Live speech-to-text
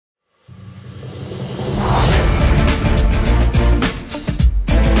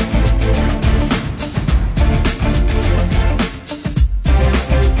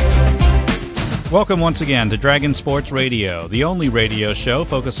Welcome once again to Dragon Sports Radio, the only radio show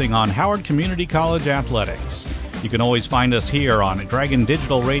focusing on Howard Community College athletics. You can always find us here on Dragon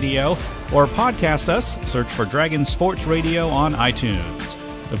Digital Radio or podcast us, search for Dragon Sports Radio on iTunes.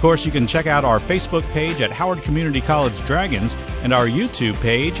 Of course, you can check out our Facebook page at Howard Community College Dragons and our YouTube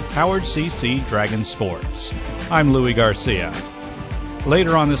page, Howard CC Dragon Sports. I'm Louis Garcia.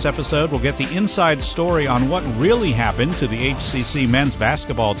 Later on this episode, we'll get the inside story on what really happened to the HCC men's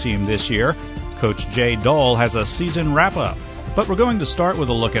basketball team this year. Coach Jay Dole has a season wrap-up. But we're going to start with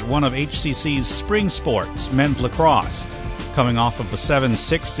a look at one of HCC's spring sports, men's lacrosse. Coming off of the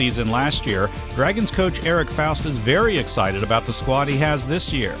 7-6 season last year, Dragons coach Eric Faust is very excited about the squad he has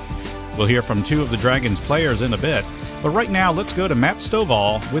this year. We'll hear from two of the Dragons players in a bit, but right now let's go to Matt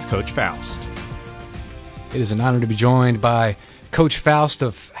Stovall with Coach Faust. It is an honor to be joined by Coach Faust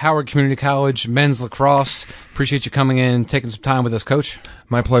of Howard Community College men's lacrosse. Appreciate you coming in and taking some time with us, Coach.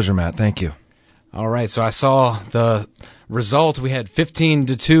 My pleasure, Matt. Thank you. All right, so I saw the result. We had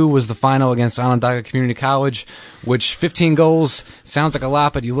 15-2 was the final against Onondaga Community College, which 15 goals sounds like a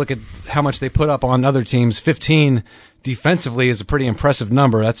lot, but you look at how much they put up on other teams. 15 defensively is a pretty impressive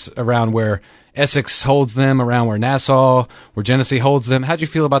number. That's around where Essex holds them, around where Nassau, where Genesee holds them. How'd you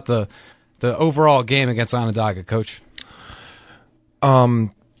feel about the overall game against Onondaga, Coach?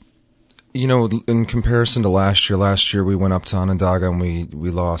 You know, in comparison to last year we went up to Onondaga and we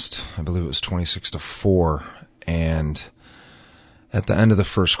lost, I believe it was 26-4. And at the end of the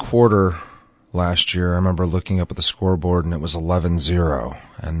first quarter last year, I remember looking up at the scoreboard and it was 11-0.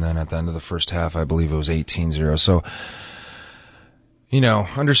 And then at the end of the first half, I believe it was 18-0. So, you know,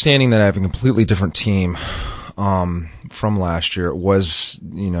 understanding that I have a completely different team, from last year, it was,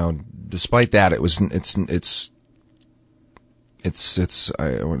 you know, despite that, it's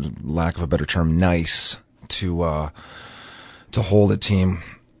lack of a better term, nice to hold a team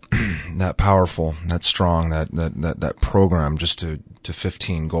that powerful, that strong, that program just to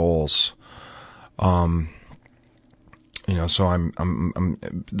 15 goals. You know, so I'm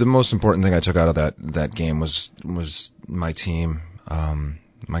the most important thing I took out of that game was my team.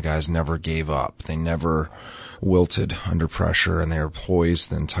 My guys never gave up. They never wilted under pressure, and they were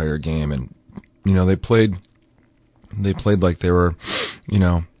poised the entire game. And you know, they played like they were, you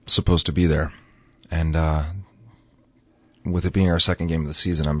know, supposed to be there. And with it being our second game of the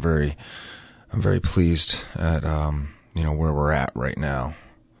season, I'm very pleased at you know, where we're at right now.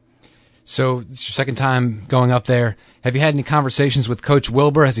 So it's your second time going up there. Have you had any conversations with Coach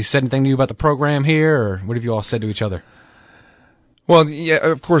Wilbur? Has he said anything to you about the program here, or what have you all said to each other? Well, yeah,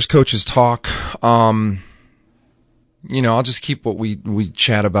 of course, coaches talk. You know, I'll just keep what we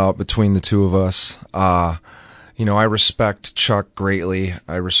chat about between the two of us. You know, I respect Chuck greatly.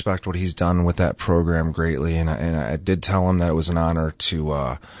 I respect what he's done with that program greatly, and I did tell him that it was an honor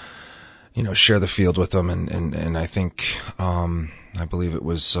to, you know, share the field with him, and I think, I believe it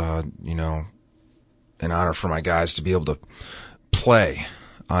was, you know, an honor for my guys to be able to play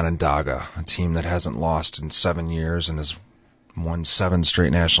Onondaga, a team that hasn't lost in 7 years and has won 7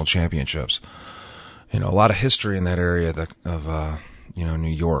 straight national championships. You know, a lot of history in that area of you know, New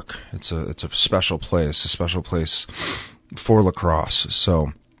York. It's a special place, for lacrosse.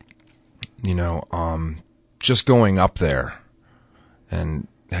 So, you know, just going up there and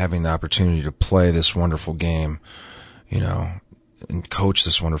having the opportunity to play this wonderful game, you know, and coach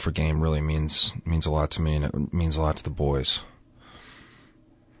this wonderful game really means a lot to me, and it means a lot to the boys.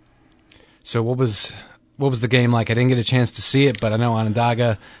 So what was the game like? I didn't get a chance to see it, but I know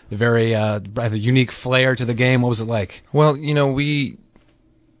Onondaga, the very the unique flair to the game. What was it like? Well, you know, we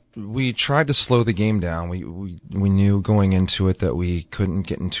tried to slow the game down. We knew going into it that we couldn't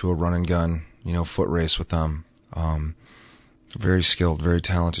get into a run and gun, you know, foot race with them. Very skilled, very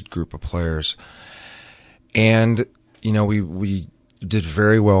talented group of players. And, you know, we did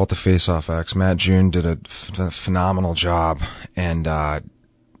very well at the face-off X. Matt June did a phenomenal job. And,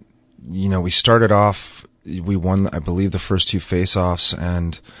 you know, we started off, we won, I believe, the first 2 face-offs,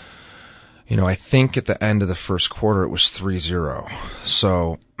 and, you know, I think at the end of the first quarter it was 3-0.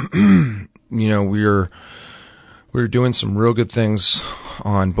 So, you know, we were doing some real good things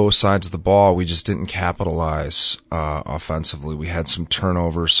on both sides of the ball. We just didn't capitalize offensively. We had some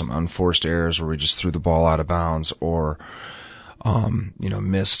turnovers, some unforced errors where we just threw the ball out of bounds, or you know,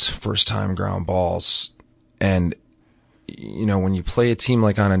 missed first-time ground balls. And you know, when you play a team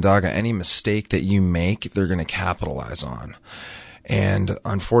like Onondaga, any mistake that you make, they're going to capitalize on. And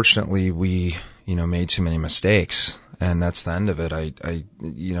unfortunately, we, you know, made too many mistakes, and that's the end of it.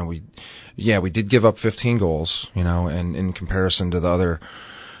 You know, we did give up 15 goals, you know, and in comparison to the other,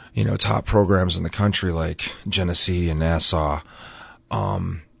 you know, top programs in the country like Genesee and Nassau,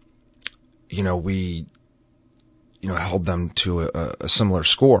 we, held them to a similar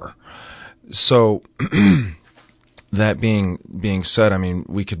score. So that being said, I mean,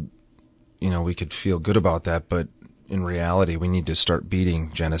 we could feel good about that, but in reality, we need to start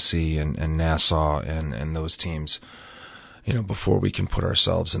beating Genesee and Nassau and those teams, before we can put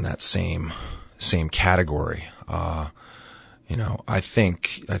ourselves in that same category. I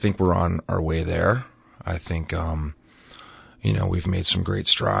think we're on our way there. I think, we've made some great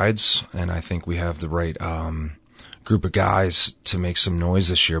strides, and I think we have the right group of guys to make some noise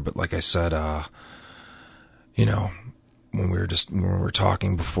this year. But like I said, when we were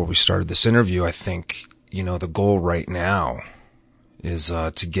talking before we started this interview, I think, the goal right now is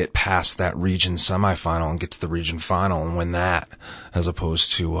to get past that region semifinal and get to the region final and win that, as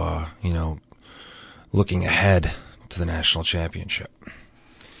opposed to, looking ahead to the national championship.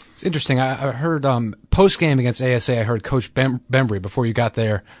 It's interesting. I heard post-game against ASA, I heard Coach Bembry, before you got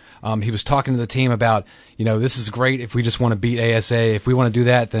there, he was talking to the team about, this is great if we just want to beat ASA. If we want to do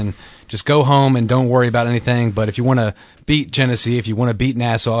that, then just go home and don't worry about anything. But if you want to beat Genesee, if you want to beat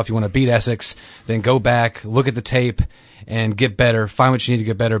Nassau, if you want to beat Essex, then go back, look at the tape, and get better. Find what you need to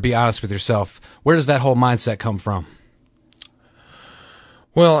get better. Be honest with yourself. Where does that whole mindset come from?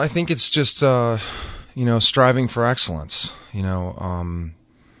 Well, I think it's just, striving for excellence,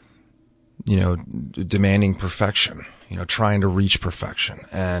 demanding perfection, trying to reach perfection.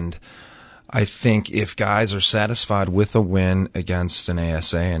 And I think if guys are satisfied with a win against an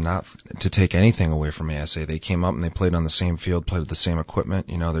ASA, and not to take anything away from ASA, they came up and they played on the same field, played with the same equipment.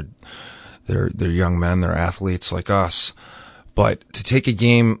 They're young men, they're athletes like us. But to take a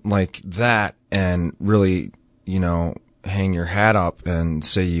game like that and really, hang your hat up and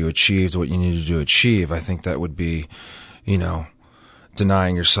say you achieved what you needed to achieve, I think that would be,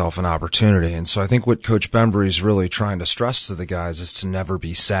 denying yourself an opportunity. And so I think what Coach Bembry is really trying to stress to the guys is to never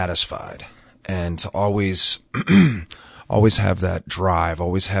be satisfied, and to always always have that drive,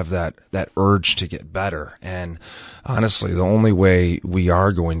 always have that urge to get better. And honestly, the only way we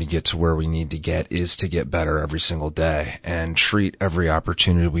are going to get to where we need to get is to get better every single day and treat every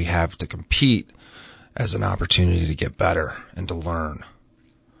opportunity we have to compete as an opportunity to get better and to learn.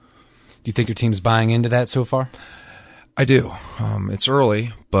 Do you think your team's buying into that so far? I do. It's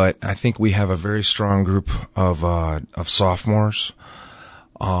early, but I think we have a very strong group of sophomores,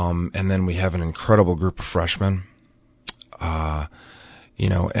 and then we have an incredible group of freshmen.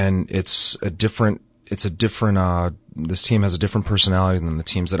 And it's a different. This team has a different personality than the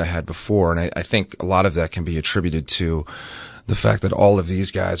teams that I had before, and I think a lot of that can be attributed to the fact that all of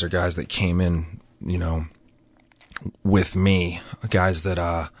these guys are guys that came in, with me, guys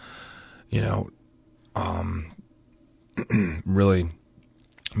that really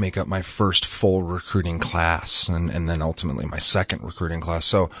make up my first full recruiting class, and then ultimately my second recruiting class.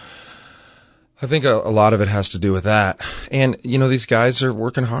 So I think a lot of it has to do with that. And, these guys are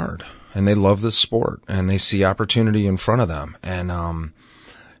working hard, and they love this sport, and they see opportunity in front of them. And,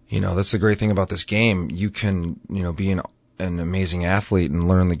 that's the great thing about this game. You can, be an amazing athlete and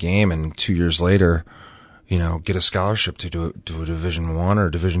learn the game, and 2 years later, get a scholarship to do a Division I or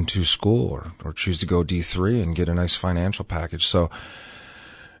Division II school, or choose to go D3 and get a nice financial package. So,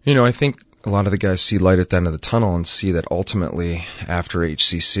 I think a lot of the guys see light at the end of the tunnel and see that ultimately after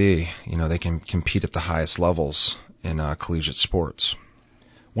HCC, they can compete at the highest levels in collegiate sports.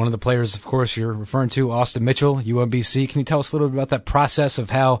 One of the players, of course, you're referring to, Austin Mitchell, UMBC. Can you tell us a little bit about that process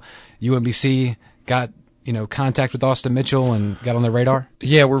of how UMBC got contact with Austin Mitchell and got on their radar?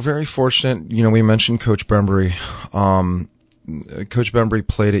 Yeah, we're very fortunate. We mentioned Coach Bembry. Coach Bembry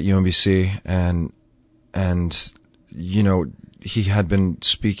played at UMBC, and he had been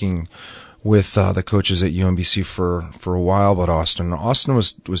speaking with the coaches at UMBC for a while about Austin. Austin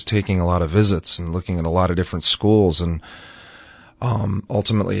was taking a lot of visits and looking at a lot of different schools, and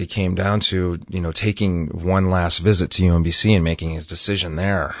ultimately it came down to taking one last visit to UMBC and making his decision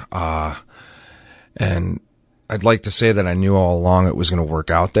there. And I'd like to say that I knew all along it was going to work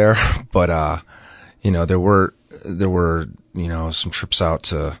out there, but there were some trips out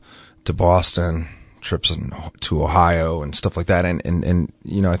to Boston, trips to Ohio and stuff like that, and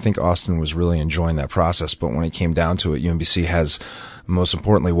I think Austin was really enjoying that process. But when it came down to it, UMBC has, most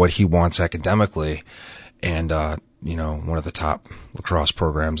importantly, what he wants academically, and one of the top lacrosse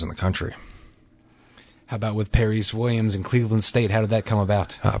programs in the country. How about with Paris Williams and Cleveland State? How did that come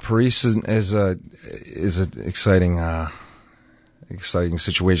about? Paris is an exciting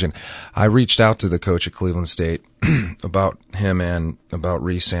situation. I reached out to the coach at Cleveland State about him and about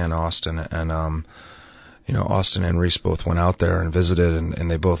Reese and Austin, and Austin and Reese both went out there and visited, and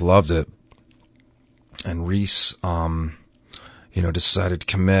they both loved it. And Reese, decided to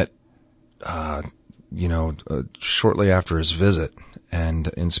commit shortly after his visit. And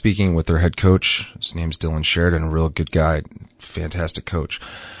in speaking with their head coach, his name's Dylan Sheridan, a real good guy, fantastic coach.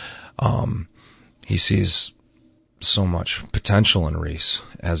 He sees so much potential in Reese,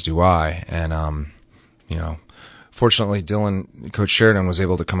 as do I. And, fortunately, Coach Sheridan was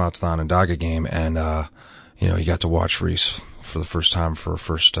able to come out to the Onondaga game, and, he got to watch Reese for the first time the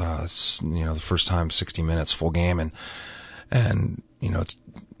first time 60 minutes, full game, and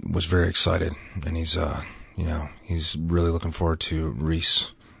was very excited. And he's really looking forward to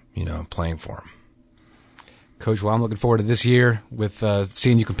Reese, playing for him. Coach, well, I'm looking forward to this year with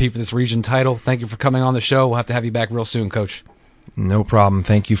seeing you compete for this region title. Thank you for coming on the show. We'll have to have you back real soon, Coach. No problem.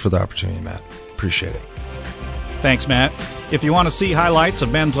 Thank you for the opportunity, Matt. Appreciate it. Thanks, Matt. If you want to see highlights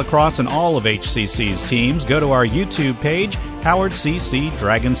of men's lacrosse and all of HCC's teams, go to our YouTube page, Howard CC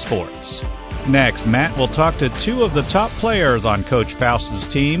Dragon Sports. Next, Matt will talk to two of the top players on Coach Faust's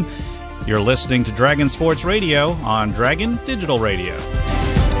team. You're listening to Dragon Sports Radio on Dragon Digital Radio.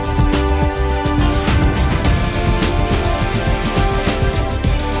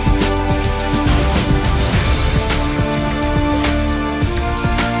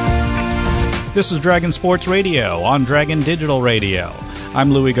 This is Dragon Sports Radio on Dragon Digital Radio.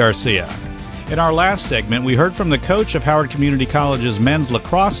 I'm Louis Garcia. In our last segment, we heard from the coach of Howard Community College's men's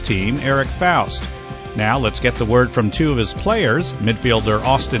lacrosse team, Eric Faust. Now let's get the word from two of his players, midfielder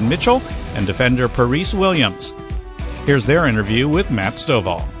Austin Mitchell and defender Parise Williams. Here's their interview with Matt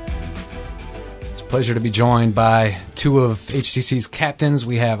Stovall. It's a pleasure to be joined by two of HCC's captains.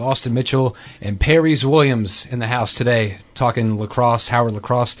 We have Austin Mitchell and Parise Williams in the house today, talking lacrosse, Howard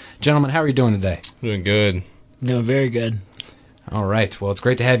lacrosse. Gentlemen, how are you doing today? Doing good. Doing very good. All right. Well, it's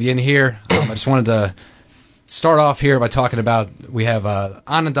great to have you in here. I just wanted to start off here by talking about we have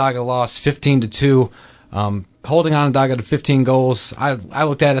Onondaga lost 15-2, holding Onondaga to 15 goals. I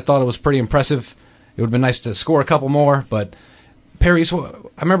looked at it, thought it was pretty impressive. It would have been nice to score a couple more, but Parise,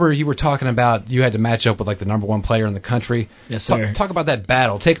 I remember you were talking about you had to match up with like the number one player in the country. Yes, sir. Talk about that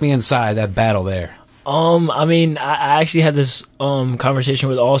battle. Take me inside that battle there. I actually had this conversation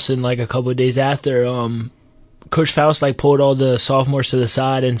with Austin like a couple of days after. Coach Faust pulled all the sophomores to the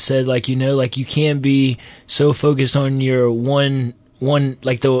side and said you can't be so focused on your one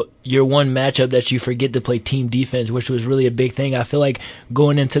matchup that you forget to play team defense, which was really a big thing. I feel like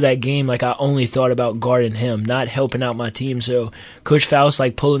going into that game, I only thought about guarding him, not helping out my team. So Coach Faust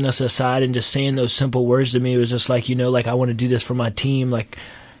pulling us aside and just saying those simple words to me was just I want to do this for my team,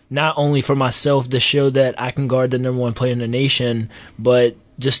 not only for myself to show that I can guard the number one player in the nation, but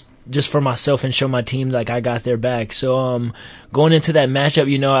just for myself and show my team I got their back. So going into that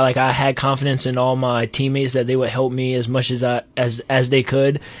matchup, I had confidence in all my teammates that they would help me as much as they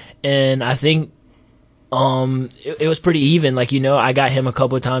could, and I think it was pretty even. I got him a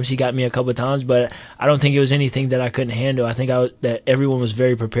couple of times, he got me a couple of times, but I don't think it was anything that I couldn't handle. I think that everyone was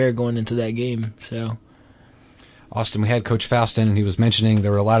very prepared going into that game. So. Austin, we had Coach Faust in, and he was mentioning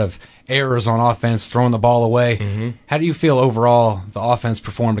there were a lot of errors on offense, throwing the ball away. Mm-hmm. How do you feel overall the offense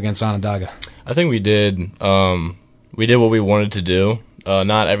performed against Onondaga? I think we did. We did what we wanted to do.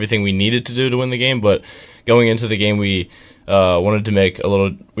 Not everything we needed to do to win the game, but going into the game, we wanted to make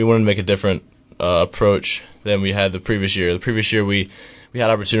a different approach than we had the previous year. The previous year, we had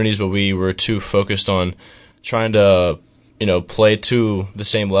opportunities, but we were too focused on trying to play to the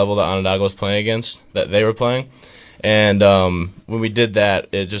same level that Onondaga was playing against, that they were playing. And when we did that,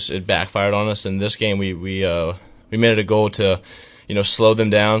 it backfired on us. In this game, we made it a goal to, slow them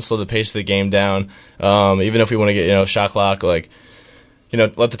down, slow the pace of the game down. Even if we want to get, shot clock, let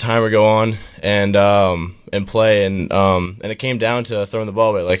the timer go on and play. And it came down to throwing the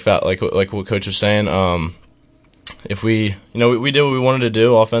ball away, like what Coach was saying. If we did what we wanted to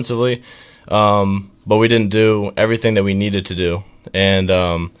do offensively, but we didn't do everything that we needed to do. And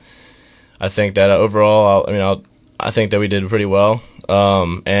I think that overall, I think that we did pretty well.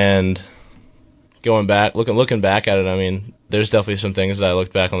 And looking back at it, there's definitely some things that I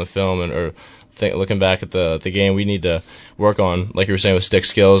looked back on the film looking back at the game we need to work on, like you were saying, with stick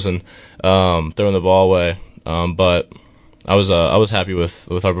skills and throwing the ball away. But I was happy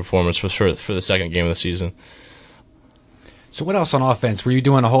with our performance for the second game of the season. So what else on offense? Were you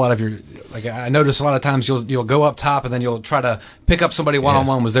doing a whole lot of your I noticed a lot of times you'll go up top and then you'll try to pick up somebody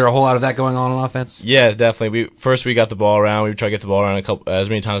one-on-one. Was there a whole lot of that going on offense? Yeah, definitely. We got the ball around. We tried to get the ball around as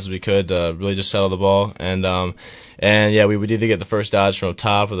many times as we could to really just settle the ball. And yeah, we would either get the first dodge from up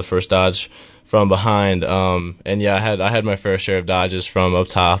top or the first dodge from behind. And yeah, I had my fair share of dodges from up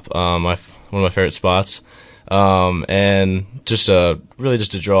top. One of my favorite spots. And just really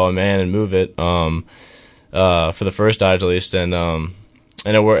just to draw a man and move it. For the first dodge at least, and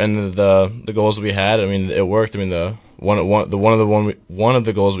the goals we had, I mean, it worked. I mean, one of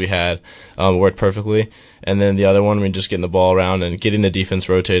the goals we had worked perfectly, and then the other one, I mean, just getting the ball around and getting the defense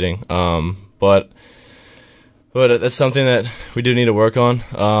rotating. But that's something that we do need to work on,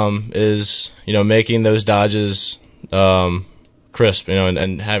 is, making those dodges crisp,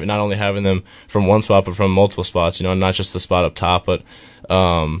 and not only having them from one spot but from multiple spots, not just the spot up top, but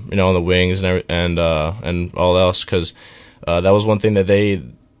on the wings and all else, because that was one thing that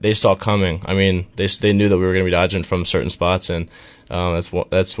they saw coming. I mean, they knew that we were going to be dodging from certain spots, and that's what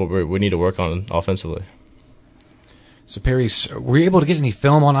we need to work on offensively. So, Perry, were you able to get any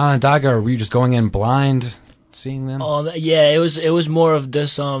film on Onondaga, or were you just going in blind, seeing them? Yeah, it was more of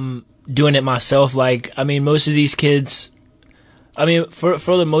just doing it myself. Like, I mean, most of these kids, I mean, for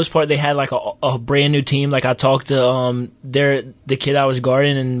the most part, they had like a brand new team. Like, I talked to the kid I was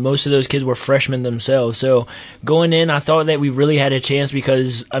guarding, and most of those kids were freshmen themselves. So going in, I thought that we really had a chance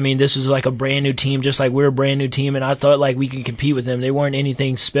because, I mean, this was like a brand new team, just like we're a brand new team, and I thought like we could compete with them. They weren't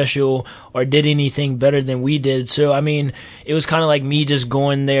anything special or did anything better than we did. So, I mean, it was kind of like me just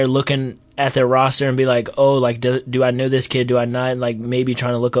going there looking at their roster and be like, oh, like, do I know this kid? Do I not? And like maybe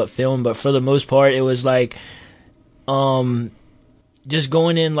trying to look up film. But for the most part, it was like, just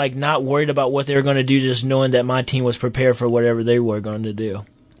going in, like, not worried about what they were going to do, just knowing that my team was prepared for whatever they were going to do.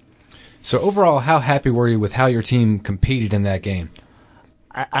 So overall, how happy were you with how your team competed in that game?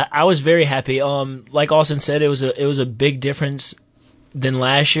 I was very happy. Like Austin said, it was a big difference than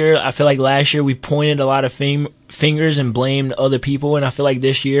last year. I feel like last year we pointed a lot of fingers and blamed other people, and I feel like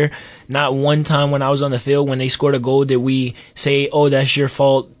this year, not one time when I was on the field when they scored a goal did we say, oh, that's your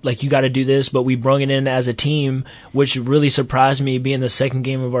fault, like you got to do this, but we brung it in as a team, which really surprised me. Being the second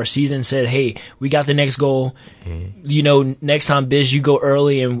game of our season, said, hey, we got the next goal, next time, Biz, you go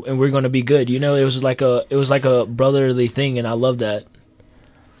early and we're going to be good. It was like a brotherly thing, and I love that.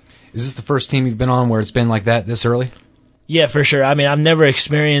 Is this the first team you've been on where it's been like that this early? Yeah, for sure. I mean, I've never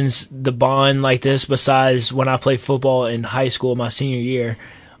experienced the bond like this besides when I played football in high school my senior year.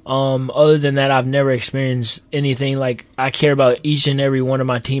 Other than that, I've never experienced anything like I care about each and every one of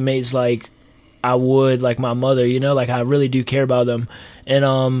my teammates like I would like my mother, like I really do care about them. And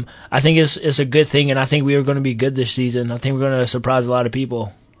I think it's a good thing, and I think we are going to be good this season. I think we're going to surprise a lot of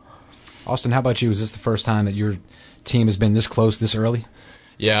people. Austin, how about you? Is this the first time that your team has been this close this early?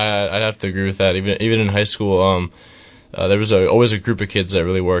 Yeah, I'd have to agree with that. Even in high school, there was always a group of kids that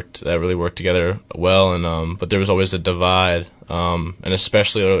really worked together well, and but there was always a divide, and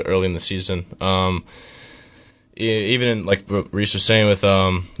especially early in the season. Even in, like what Reese was saying with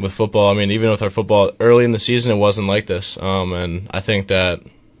football, I mean, even with our football early in the season, it wasn't like this. And I think that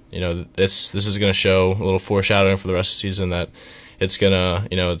this is going to show a little foreshadowing for the rest of the season that it's gonna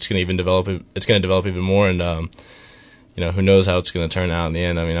develop even more, and who knows how it's going to turn out in the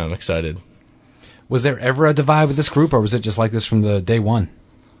end. I mean, I'm excited. Was there ever a divide with this group, or was it just like this from the day one?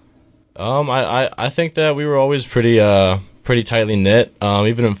 I think that we were always pretty tightly knit.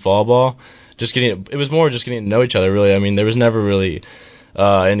 Even in fall ball, it was more just getting to know each other. Really, I mean, there was never really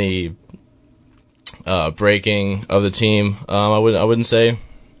any breaking of the team. I wouldn't say.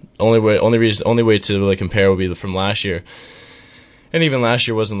 Only way to really compare would be from last year, and even last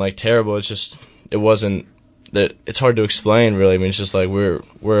year wasn't like terrible. It wasn't. That it's hard to explain, really. I mean, it's just like we're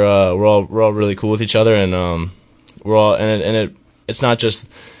all really cool with each other, and we're all it's not just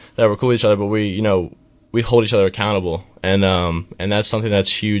that we're cool with each other, but we hold each other accountable, and that's something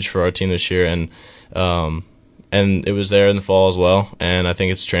that's huge for our team this year, and it was there in the fall as well, and I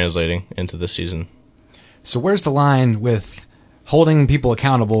think it's translating into this season. So where's the line with holding people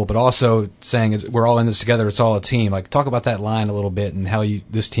accountable, but also saying we're all in this together, it's all a team? Like, talk about that line a little bit and how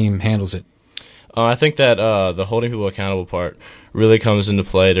this team handles it. I think that the holding people accountable part really comes into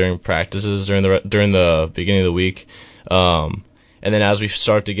play during practices, during the beginning of the week, and then as we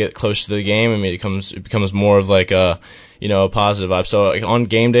start to get close to the game, I mean, it becomes more of like a positive vibe. So like, on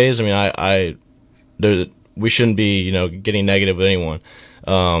game days, I mean, we shouldn't be getting negative with anyone,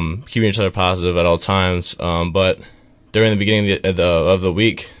 keeping each other positive at all times. But during the beginning of the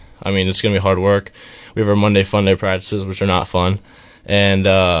week, I mean, it's gonna be hard work. We have our Monday Fun Day practices, which are not fun. And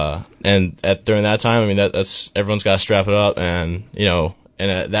during that time, I mean, that's everyone's got to strap it up, and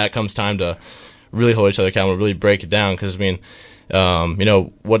that comes time to really hold each other accountable, really break it down, because I mean,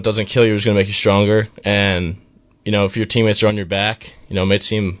 what doesn't kill you is going to make you stronger, and if your teammates are on your back, it might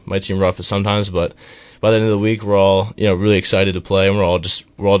seem rough sometimes, but by the end of the week, we're all really excited to play, and we're all just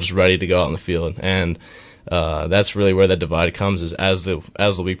ready to go out on the field, and that's really where that divide comes, is as the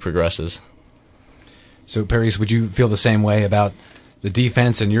week progresses. So, Perry, would you feel the same way about the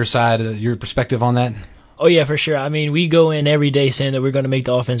defense and your side, your perspective on that? Oh, yeah, for sure. I mean, we go in every day saying that we're going to make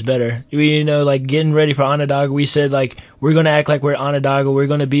the offense better. We, like, getting ready for Onondaga, we said, like, we're going to act like we're Onondaga. We're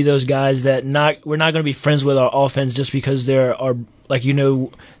going to be those guys that we're not going to be friends with our offense just because they're our, like,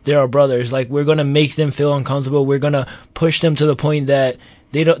 they're our brothers. Like, we're going to make them feel uncomfortable. We're going to push them to the point that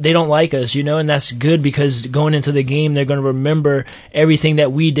they don't like us, and that's good because going into the game, they're going to remember everything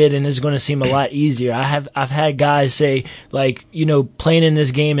that we did, and it's going to seem a lot easier. I've had guys say, like, playing in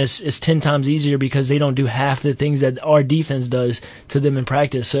this game is 10 times easier because they don't do half the things that our defense does to them in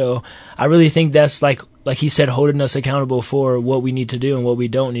practice. So I really think that's like he said, holding us accountable for what we need to do and what we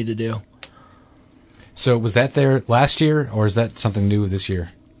don't need to do. So was that there last year, or is that something new this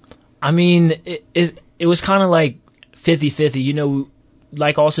year? I mean, it was kind of like 50-50,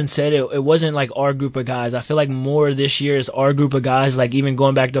 like Austin said, it wasn't like our group of guys. I feel like more this year is our group of guys. Like even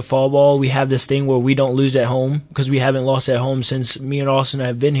going back to fall ball, we have this thing where we don't lose at home because we haven't lost at home since me and Austin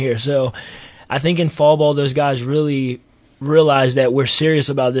have been here. So I think in fall ball, those guys really realize that we're serious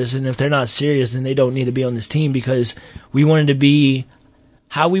about this. And if they're not serious, then they don't need to be on this team because we wanted to be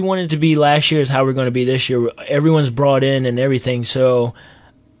how we wanted to be last year is how we're going to be this year. Everyone's brought in and everything. So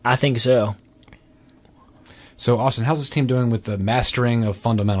I think so. So, Austin, how's this team doing with the mastering of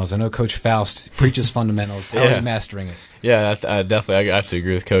fundamentals? I know Coach Faust preaches fundamentals. How are you mastering it? Yeah, I definitely. I have to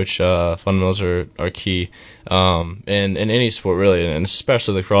agree with Coach. Fundamentals are key in any sport, really, and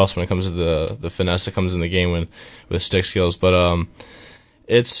especially lacrosse when it comes to the finesse that comes in the game with stick skills. But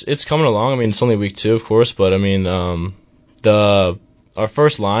it's coming along. I mean, it's only week 2, of course, but I mean, our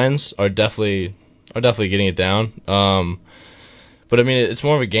first lines are definitely getting it down. But I mean, it's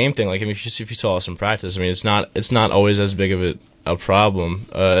more of a game thing. Like, I mean, if you saw us in practice, I mean, it's not always as big of a problem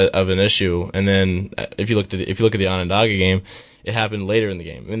of an issue. And then if you look at the Onondaga game, it happened later in the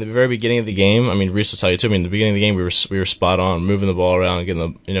game. In the very beginning of the game, I mean, Reese will tell you too. I mean, in the beginning of the game, we were spot on, moving the ball around,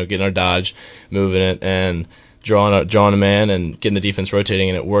 getting our dodge, moving it, and drawing a man and getting the defense rotating,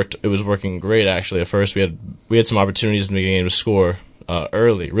 and it worked. It was working great actually. At first, we had some opportunities in the beginning to score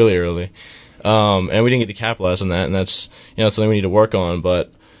really early. And we didn't get to capitalize on that, and that's something we need to work on.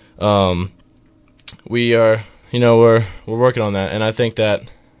 But we are we're working on that, and I think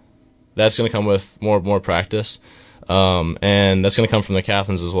that's going to come with more practice, and that's going to come from the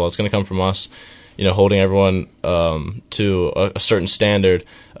captains as well. It's going to come from us, holding everyone to a certain standard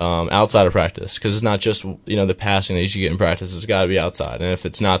outside of practice, because it's not just the passing that you get in practice. It's got to be outside, and if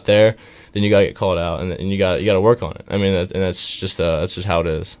it's not there, then you got to get called out, and you got to work on it. I mean, that's just how it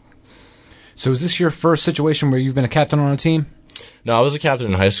is. So is this your first situation where you've been a captain on a team? No, I was a captain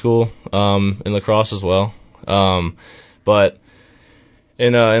in high school, in lacrosse as well. But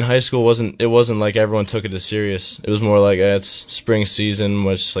in high school, it wasn't like everyone took it as serious. It was more like it's spring season,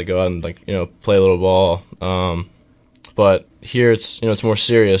 let's just like go out and play a little ball. But here it's more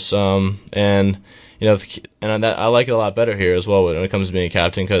serious. And I like it a lot better here as well when it comes to being a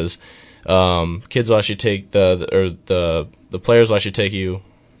captain, because kids will actually take the players will actually take you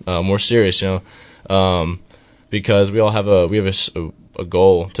more serious, because we all have a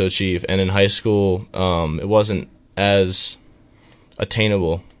goal to achieve, and in high school, it wasn't as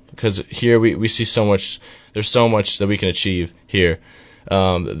attainable, because here we see so much. There's so much that we can achieve here,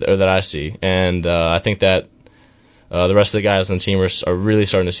 or that I see, and I think that the rest of the guys on the team are really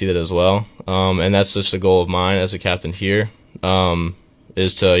starting to see that as well, and that's just a goal of mine as a captain here,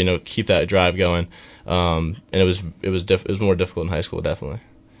 is to keep that drive going, and it was more difficult in high school, definitely.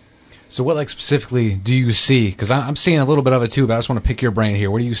 So what specifically do you see? Because I'm seeing a little bit of it too, but I just want to pick your brain here.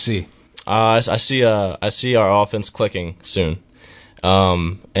 What do you see? I see our offense clicking soon,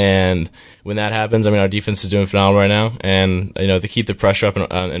 and when that happens, I mean, our defense is doing phenomenal right now, and to keep the pressure up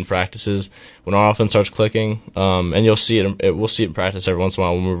in practices, when our offense starts clicking, and you'll see it. We'll see it in practice every once in a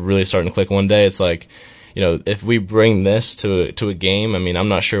while when we're really starting to click. One day, it's like, if we bring this to a game, I mean, I'm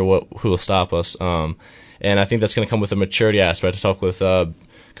not sure who will stop us, and I think that's going to come with a maturity aspect. I talked with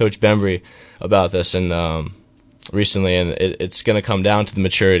Coach Bembry about this and recently, and it's going to come down to the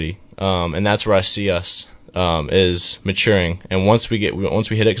maturity, and that's where I see us is maturing. And once we hit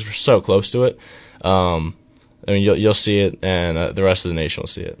it, because we're so close to it, I mean, you'll see it, and the rest of the nation will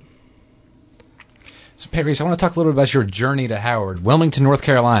see it. So, Patrice, I want to talk a little bit about your journey to Howard, Wilmington, North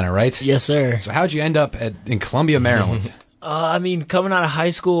Carolina, right? Yes, sir. So, how'd you end up in Columbia, Maryland? I mean, coming out of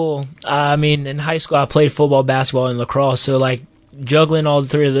high school, in high school I played football, basketball, and lacrosse, so juggling all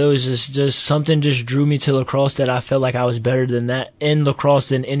 3 of those is just something just drew me to lacrosse, that I felt like I was better than that in lacrosse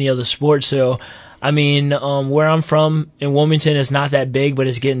than any other sport. So, I mean, where I'm from in Wilmington, it's not that big, but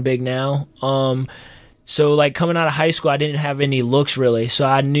it's getting big now. So coming out of high school, I didn't have any looks really. So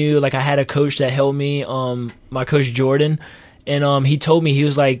I knew I had a coach that helped me, my coach Jordan, and he told me, he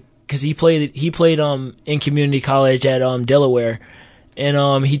was like, because he played in community college at Delaware,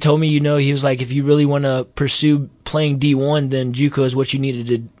 and he told me, he was like, if you really want to pursue playing D1, then JUCO is what you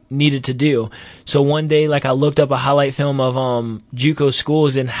needed to do. So one day, like, I looked up a highlight film of JUCO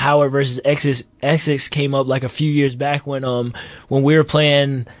schools, and Howard versus Essex came up like a few years back when we were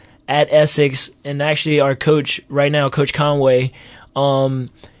playing at Essex, and actually our coach right now, Coach Conway,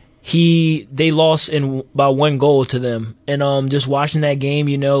 they lost by 1 goal to them. And just watching that game,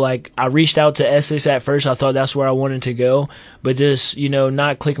 like, I reached out to Essex at first. I thought that's where I wanted to go, but just,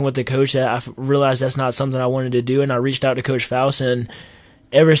 not clicking with the coach, that I realized that's not something I wanted to do. And I reached out to Coach Faust, and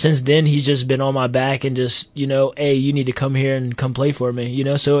ever since then, he's just been on my back and just, hey, you need to come here and come play for me,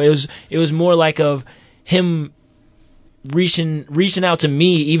 So it was more like of him reaching out to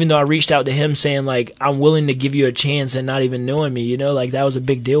me, even though I reached out to him saying, like, I'm willing to give you a chance, and not even knowing me, like, that was a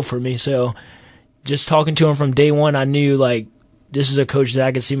big deal for me. So just talking to him from day one, I knew, like, this is a coach that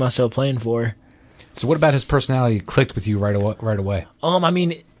I could see myself playing for. So what about his personality clicked with you right away? I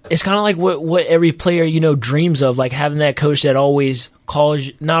mean, it's kind of like what every player, dreams of, like, having that coach that always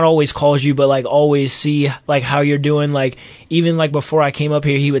not always calls you, but, like, always see, like, how you're doing. Like, even, like, before I came up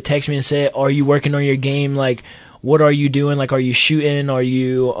here, he would text me and say, are you working on your game? Like, what are you doing? Like, are you shooting? Are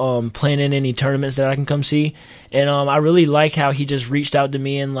you playing in any tournaments that I can come see? And I really like how he just reached out to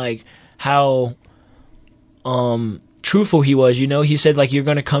me, and, like, how truthful he was. He said, like, you're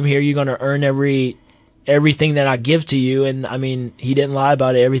going to come here, you're going to earn everything that I give to you. And I mean, he didn't lie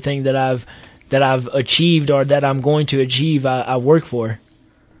about it. Everything that I've achieved, or that I'm going to achieve, I work for.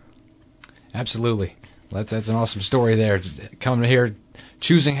 Absolutely. That's an awesome story there. Coming here,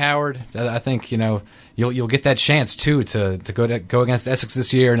 choosing Howard, I think, you'll get that chance too to go against Essex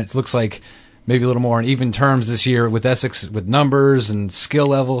this year, and it looks like maybe a little more in even terms this year with Essex, with numbers and skill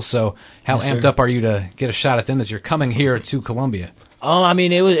level. So how amped up are you to get a shot at them as you're coming here to Columbia? I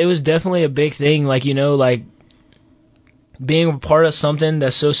mean, it was definitely a big thing. Like, like, being a part of something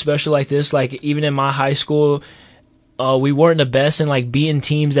that's so special like this. Like, even in my high school, we weren't the best, and, like, beating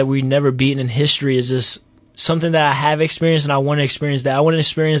teams that we've never beaten in history is just something that I have experienced, and I want to experience that. I want to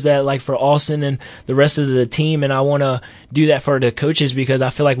experience that, like, for Austin and the rest of the team, and I want to do that for the coaches, because I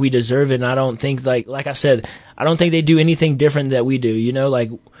feel like we deserve it. And I don't think, like I said, I don't think they do anything different that we do.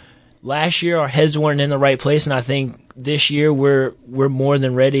 Like, last year our heads weren't in the right place, and I think this year we're more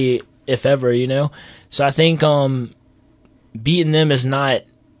than ready, if ever. So I think beating them is not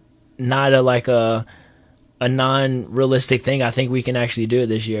a non-realistic thing. I think we can actually do it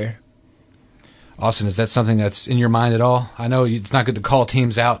this year. Austin, is that something that's in your mind at all? I know it's not good to call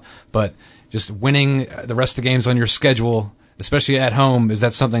teams out, but just winning the rest of the games on your schedule, especially at home, is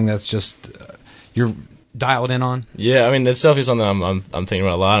that something that's just you're dialed in on? Yeah, I mean, it's definitely something I'm thinking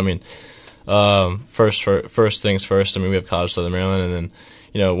about a lot. I mean, first things first. I mean, we have College Southern Maryland, and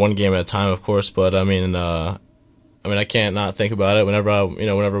then one game at a time, of course. But I mean, I can't not think about it whenever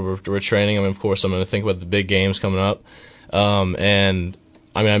we're training. I mean, of course, I'm going to think about the big games coming up, and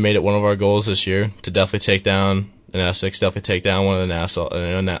I mean, I made it one of our goals this year to definitely take down an Essex, definitely take down one of the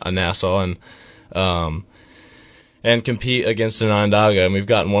Nassau, and compete against an Onondaga. And we've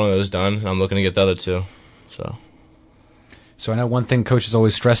gotten one of those done, and I'm looking to get the other two. So I know one thing Coach is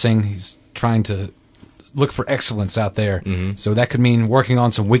always stressing, he's trying to look for excellence out there. Mm-hmm. So that could mean working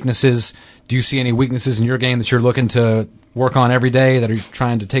on some weaknesses. Do you see any weaknesses in your game that you're looking to work on every day that are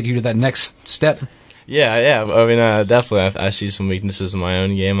trying to take you to that next step? Yeah. I mean, definitely, I see some weaknesses in my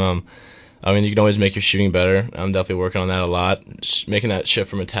own game. I mean, you can always make your shooting better. I'm definitely working on that a lot, making that shift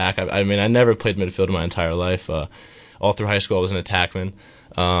from attack. I mean, I never played midfield in my entire life. All through high school, I was an attackman,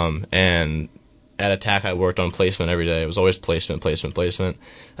 and at attack, I worked on placement every day. It was always placement.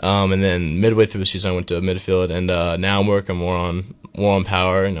 And then midway through the season, I went to midfield, and now I'm working more on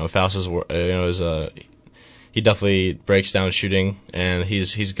power. Faust is he definitely breaks down shooting, and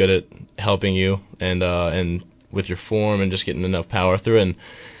he's good at helping you and with your form and just getting enough power through it. And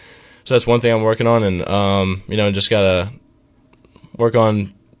so that's one thing I'm working on, and just gotta work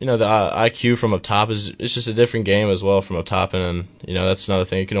on the IQ from up top. It's just a different game as well from up top, and that's another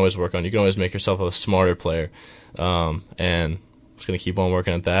thing you can always work on. You can always make yourself a smarter player, and just gonna keep on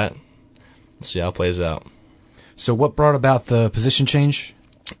working at that. Let's see how it plays out. So what brought about the position change?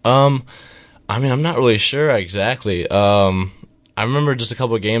 I mean, I'm not really sure exactly. I remember just a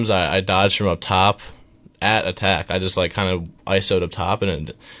couple of games I dodged from up top at attack. I just kind of ISO'd up top,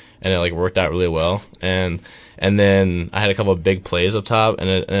 and it worked out really well. And then I had a couple of big plays up top,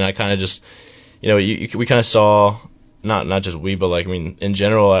 and I kind of just, we kind of saw, not just we, but in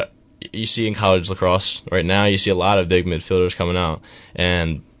general, you see in college lacrosse right now, you see a lot of big midfielders coming out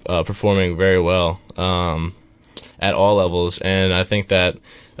and performing very well. at all levels. And I think that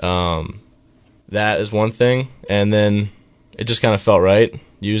that is one thing. And then it just kind of felt right,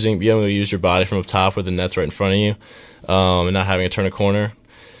 being able to use your body from up top where the net's right in front of you, and not having to turn a corner.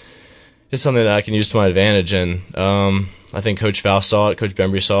 It's something that I can use to my advantage. And I think Coach Faust saw it, Coach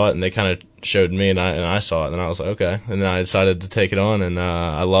Bembry saw it, and they kind of showed me, and I saw it, and I was like, okay. And then I decided to take it on, and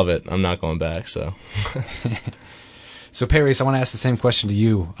I love it. I'm not going back. So, So Paris, I want to ask the same question to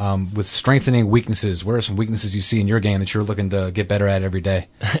you. With strengthening weaknesses, what are some weaknesses you see in your game that you're looking to get better at every day?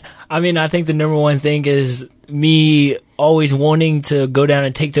 I mean, I think the number one thing is me always wanting to go down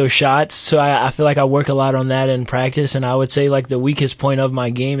and take those shots. So I feel like I work a lot on that in practice, and I would say like the weakest point of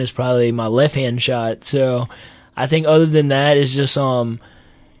my game is probably my left-hand shot. So I think other than that is just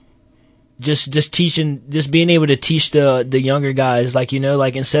teaching, just being able to teach the younger guys, like,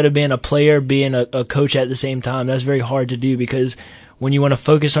 like instead of being a player, being a coach at the same time. That's very hard to do, because when you want to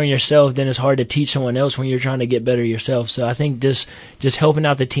focus on yourself, then it's hard to teach someone else when you're trying to get better yourself. So I think just helping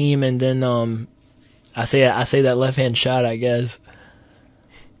out the team, and then I say that left-hand shot, I guess.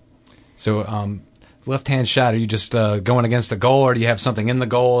 So left-hand shot, are you just going against a goal, or do you have something in the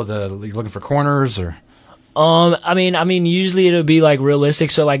goal? You're looking for corners, or? I mean, usually it'll be like realistic.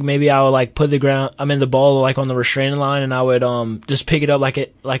 So like maybe I would like put the ball like on the restraining line, and I would just pick it up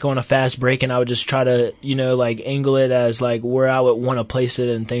like on a fast break, and I would just try to like angle it as like where I would want to place it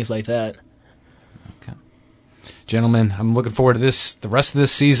and things like that. Okay, gentlemen, I'm looking forward to the rest of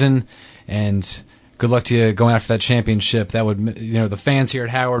this season, and good luck to you going after that championship. That would, the fans here at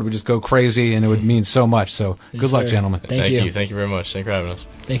Howard would just go crazy, and it would mean so much. So good luck, gentlemen. Thank you. Thank you very much. Thank you for having us.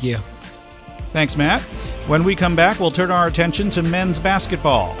 Thank you. Thanks, Matt. When we come back, we'll turn our attention to men's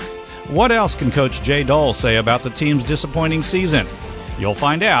basketball. What else can Coach Jay Dole say about the team's disappointing season? You'll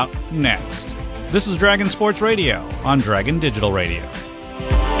find out next. This is Dragon Sports Radio on Dragon Digital Radio.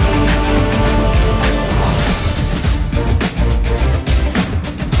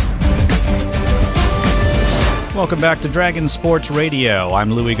 Welcome back to Dragon Sports Radio.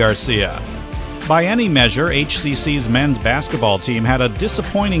 I'm Louis Garcia. By any measure, HCC's men's basketball team had a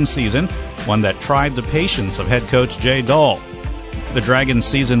disappointing season, one that tried the patience of head coach Jay Dole. The Dragons'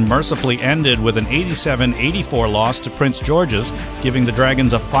 season mercifully ended with an 87-84 loss to Prince George's, giving the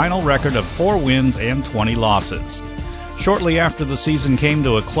Dragons a final record of 4 wins and 20 losses. Shortly after the season came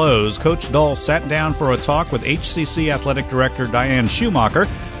to a close, Coach Dole sat down for a talk with HCC Athletic Director Diane Schumacher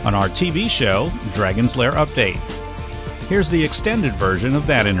on our TV show, Dragon's Lair Update. Here's the extended version of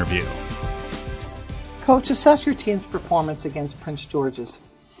that interview. Coach, assess your team's performance against Prince George's.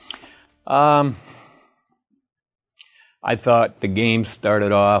 I thought the game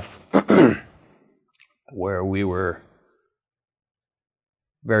started off where we were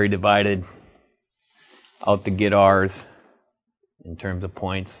very divided, out to get ours in terms of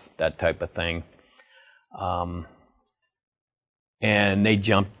points, that type of thing. And they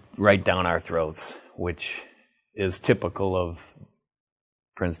jumped right down our throats, which is typical of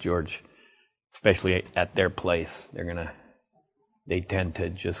Prince George, especially at their place. They tend to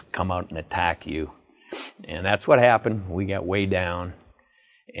just come out and attack you. And that's what happened. We got way down.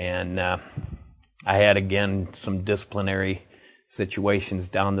 And I had, again, some disciplinary situations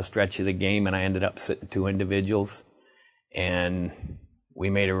down the stretch of the game, and I ended up sitting 2 individuals. And we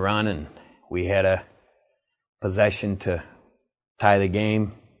made a run, and we had a possession to tie the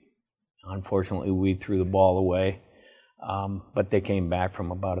game. Unfortunately, we threw the ball away. But they came back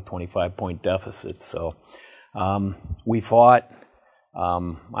from about a 25-point deficit. So we fought.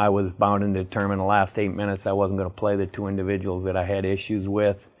 I was bound and determined the last 8 minutes I wasn't going to play the 2 individuals that I had issues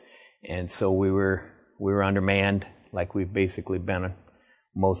with. And so we were undermanned, like we've basically been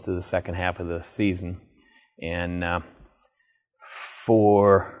most of the second half of the season. And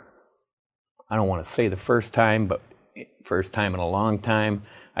for, I don't want to say the first time, but first time in a long time,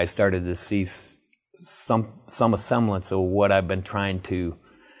 I started to see some semblance of what I've been trying to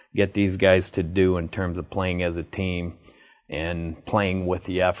get these guys to do in terms of playing as a team and playing with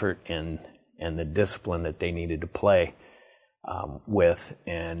the effort and the discipline that they needed to play with.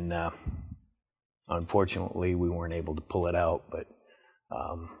 And unfortunately, we weren't able to pull it out, but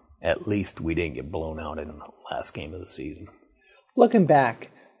at least we didn't get blown out in the last game of the season. Looking back,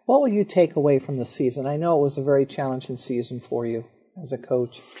 what will you take away from the season? I know it was a very challenging season for you as a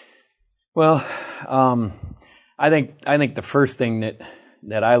coach. Well, I think the first thing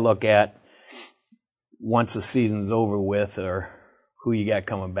that I look at once the season's over with are who you got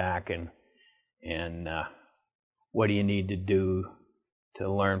coming back and what do you need to do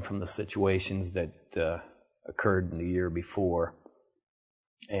to learn from the situations that occurred in the year before.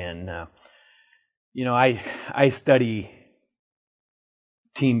 And I study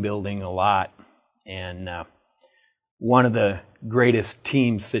team building a lot, and one of the greatest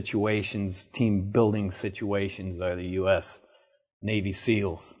team building situations are the U.S. Navy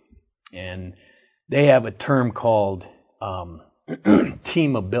SEALs. And they have a term called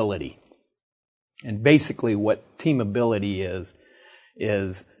team ability. And basically what team ability is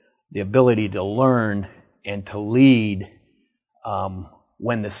the ability to learn and to lead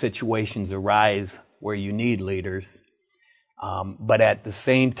when the situations arise where you need leaders, but at the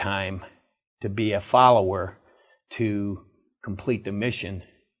same time to be a follower to complete the mission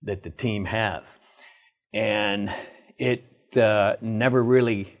that the team has. And it never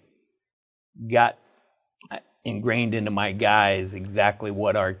really got ingrained into my guys exactly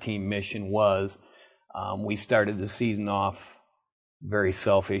what our team mission was. We started the season off very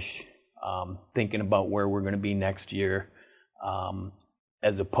selfish, thinking about where we're going to be next year,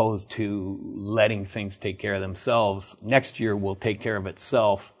 as opposed to letting things take care of themselves. Next year will take care of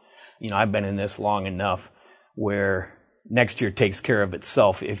itself. I've been in this long enough where next year takes care of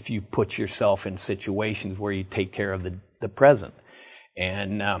itself if you put yourself in situations where you take care of the present.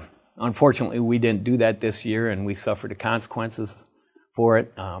 And unfortunately, we didn't do that this year, and we suffered the consequences for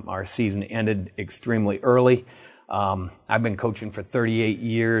it. Our season ended extremely early. I've been coaching for 38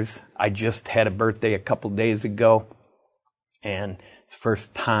 years. I just had a birthday a couple days ago, and it's the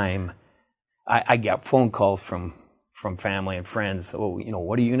first time I got phone calls from family and friends. Oh,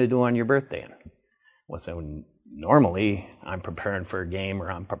 what are you going to do on your birthday? Well, so normally I'm preparing for a game or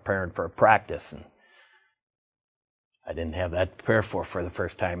I'm preparing for a practice, and I didn't have that to prepare for the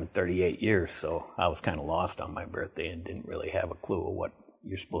first time in 38 years, so I was kind of lost on my birthday and didn't really have a clue of what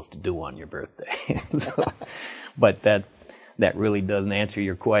you're supposed to do on your birthday. But that really doesn't answer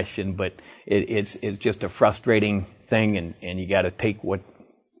your question, but it's just a frustrating thing, and you got to take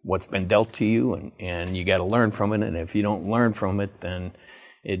what's been dealt to you, and you got to learn from it, and if you don't learn from it, then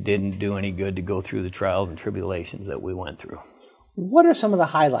it didn't do any good to go through the trials and tribulations that we went through. What are some of the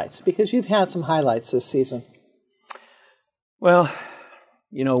highlights? Because you've had some highlights this season. Well,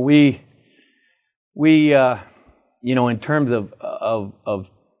 we in terms of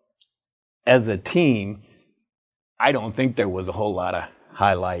as a team, I don't think there was a whole lot of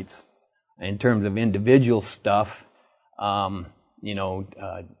highlights. In terms of individual stuff, Jawan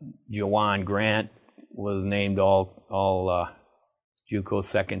Grant was named all JUCO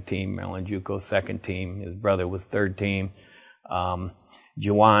second team, Maryland JUCO second team. His brother was third team.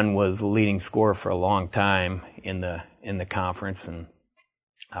 Jawan was the leading scorer for a long time in the conference, and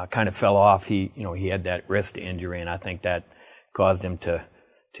kind of fell off. He had that wrist injury, and I think that caused him to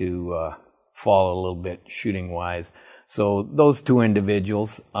fall a little bit shooting wise. So those two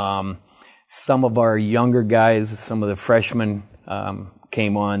individuals. Some of our younger guys, some of the freshmen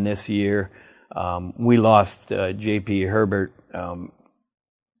came on this year. We lost J.P. Herbert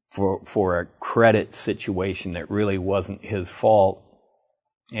for a credit situation that really wasn't his fault,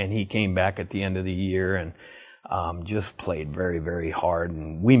 and he came back at the end of the year and just played very, very hard.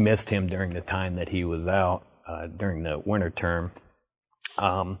 And we missed him during the time that he was out during the winter term.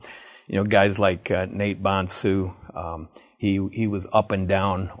 Guys like Nate Bonsu, he was up and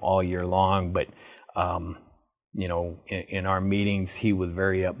down all year long, but in our meetings, he was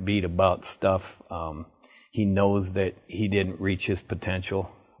very upbeat about stuff. He knows that he didn't reach his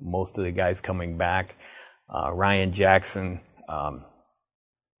potential. Most of the guys coming back, Ryan Jackson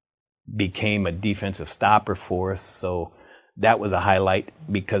became a defensive stopper for us, so that was a highlight,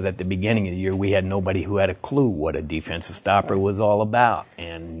 because at the beginning of the year we had nobody who had a clue what a defensive stopper was all about,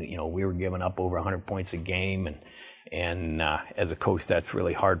 and we were giving up over 100 points a game, and as a coach that's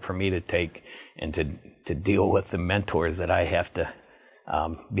really hard for me to take, and to deal with the mentors that I have to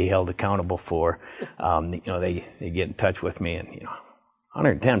be held accountable for. They get in touch with me, and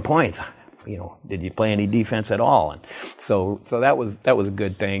 110 points. Did you play any defense at all? And so that was a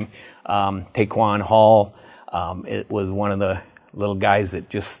good thing. Taquan Hall, it was one of the little guys that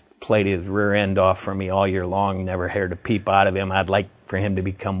just played his rear end off for me all year long. Never heard a peep out of him. I'd like for him to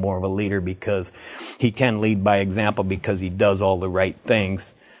become more of a leader, because he can lead by example, because he does all the right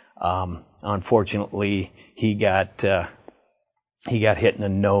things. Unfortunately, he got hit in the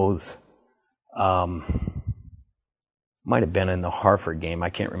nose. Might have been in the Hartford game.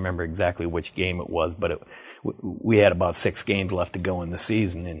 I can't remember exactly which game it was, but we had about 6 games left to go in the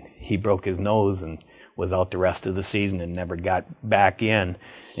season, and he broke his nose and was out the rest of the season and never got back in.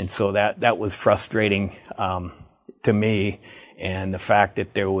 And so that was frustrating to me, and the fact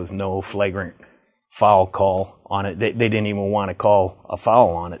that there was no flagrant foul call on it. They didn't even want to call a foul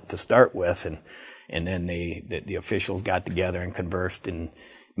on it to start with, and then the officials got together and conversed and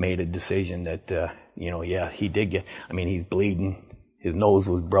made a decision that he did get. I mean, he's bleeding, his nose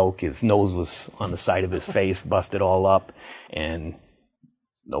was broke, his nose was on the side of his face, busted all up, and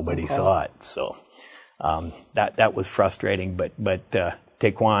nobody saw it. So that was frustrating. But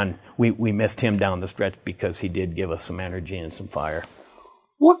Taekwon, we missed him down the stretch because he did give us some energy and some fire.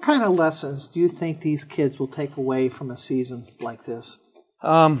 What kind of lessons do you think these kids will take away from a season like this?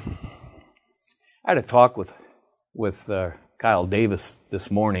 I had a talk with Kyle Davis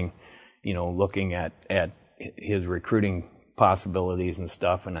this morning, looking at his recruiting possibilities and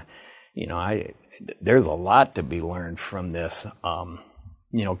stuff, and there's a lot to be learned from this.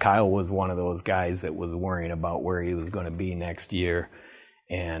 Kyle was one of those guys that was worrying about where he was going to be next year,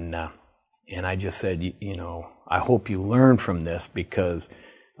 and I just said, I hope you learn from this, because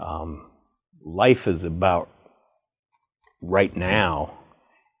life is about right now.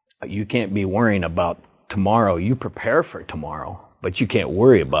 You can't be worrying about tomorrow. You prepare for tomorrow, but you can't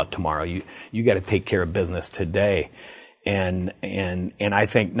worry about tomorrow. You got to take care of business today. And I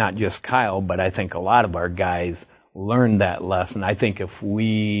think not just Kyle, but I think a lot of our guys learned that lesson. I think if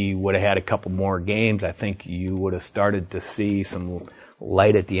we would have had a couple more games, I think you would have started to see some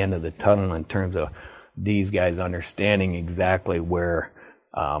light at the end of the tunnel in terms of these guys understanding exactly where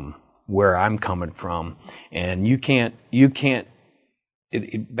I'm coming from. And you can't.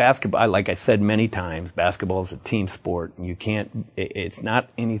 Basketball, like I said many times, basketball is a team sport. You can't. It's not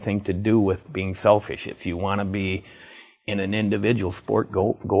anything to do with being selfish. If you want to be in an individual sport,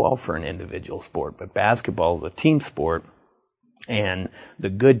 go out for an individual sport. But basketball is a team sport, and the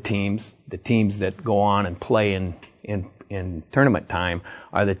good teams, the teams that go on and play in tournament time,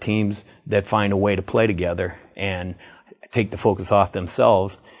 are the teams that find a way to play together and take the focus off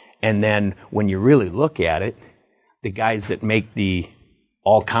themselves. And then when you really look at it, the guys that make the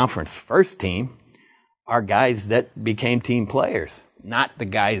all-conference first team are guys that became team players, not the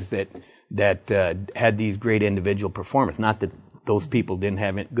guys that had these great individual performances. Not that those people didn't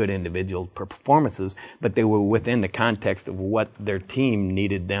have good individual performances, but they were within the context of what their team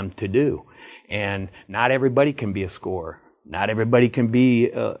needed them to do. And not everybody can be a scorer. Not everybody can be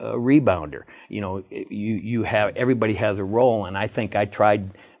a rebounder. Everybody has a role, and I think I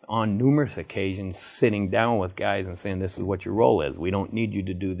tried on numerous occasions sitting down with guys and saying, this is what your role is. We don't need you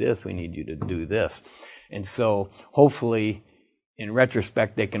to do this. We need you to do this. And so hopefully, in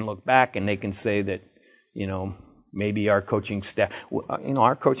retrospect, they can look back and they can say that, maybe our coaching staff,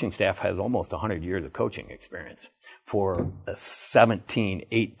 our coaching staff has almost 100 years of coaching experience. For a 17,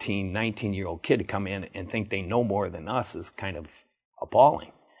 18, 19-year-old kid to come in and think they know more than us is kind of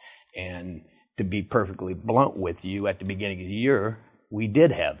appalling. And to be perfectly blunt with you, at the beginning of the year, we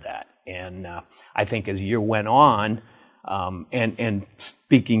did have that. And I think as the year went on, and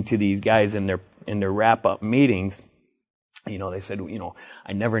speaking to these guys in their wrap-up meetings, they said,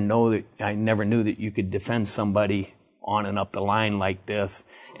 I never knew that you could defend somebody on and up the line like this,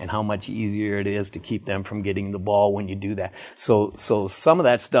 and how much easier it is to keep them from getting the ball when you do that. So some of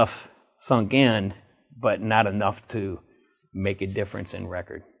that stuff sunk in, but not enough to make a difference in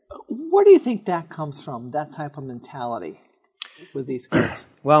record. Where do you think that comes from, that type of mentality with these kids?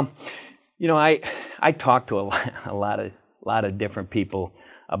 Well, I talk to a lot of different people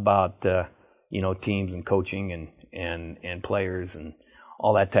about teams and coaching and players and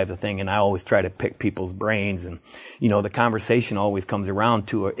all that type of thing, and I always try to pick people's brains, and the conversation always comes around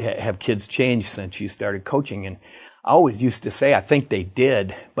to have kids changed since you started coaching. And I always used to say I think they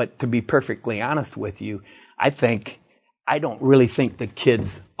did, but to be perfectly honest with you, I don't really think the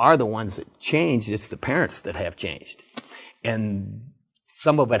kids are the ones that changed. It's the parents that have changed. And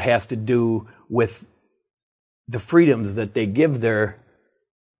some of it has to do with the freedoms that they give their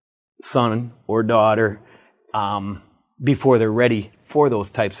son or daughter before they're ready for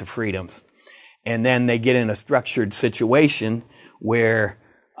those types of freedoms. And then they get in a structured situation where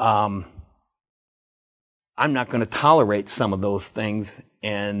I'm not going to tolerate some of those things,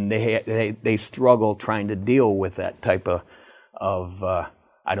 and they struggle trying to deal with that type of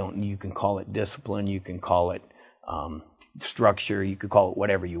you can call it discipline, you can call it structure, you could call it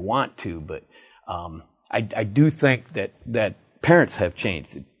whatever you want to, but I do think that parents have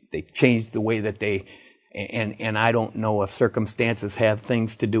changed. They've changed the way that they, and I don't know if circumstances have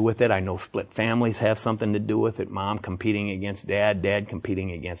things to do with it. I know split families have something to do with it. Mom competing against dad, dad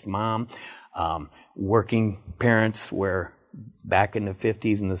competing against mom. Working parents where back in the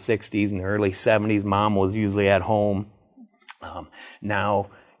 50s and the 60s and the early 70s, mom was usually at home. Now,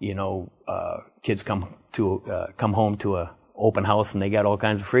 kids come home to a open house and they got all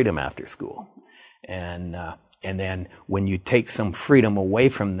kinds of freedom after school. And then when you take some freedom away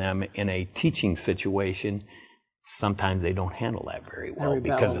from them in a teaching situation, sometimes they don't handle that very well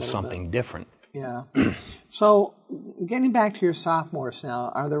because it's something different Yeah. So, getting back to your sophomores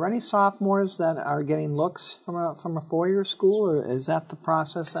now, are there any sophomores that are getting looks from a four-year school, or is that the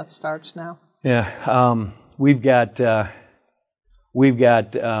process that starts now? Yeah, we've got John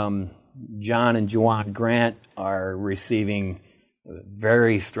and Juwan Grant are receiving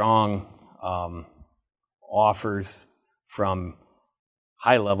very strong offers from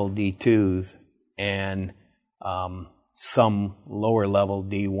high-level D2s and some lower-level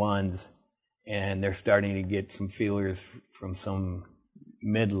D1s, and they're starting to get some feelers from some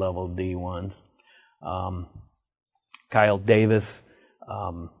mid-level D1s. Kyle Davis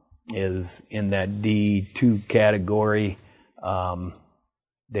is in that D2 category.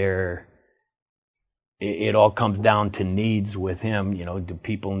 It all comes down to needs with him. You know, do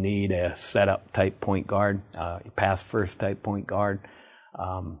people need a setup type point guard, pass first type point guard?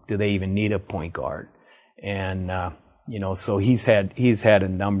 Do they even need a point guard? And you know, so he's had a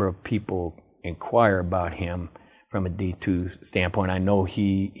number of people inquire about him from a D2 standpoint. I know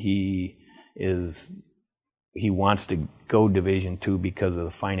he wants to go Division II because of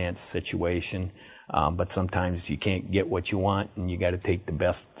the finance situation, but sometimes you can't get what you want, and you got to take the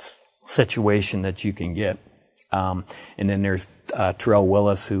best situation that you can get. And then there's Terrell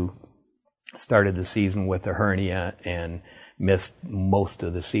Willis, who started the season with a hernia and missed most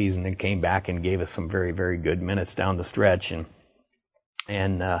of the season and came back and gave us some very, very good minutes down the stretch.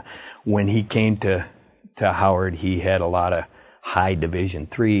 And when he came to Howard, he had a lot of high Division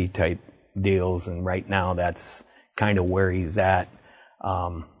III type deals, and right now that's kind of where he's at.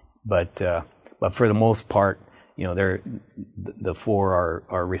 But for the most part, you know, the four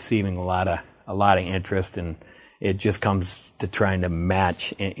are receiving a lot of interest, and it just comes to trying to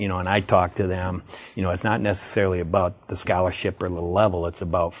match. You know, and I talk to them. You know, it's not necessarily about the scholarship or the level. It's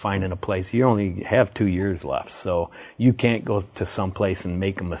about finding a place. You only have 2 years left, so you can't go to some place and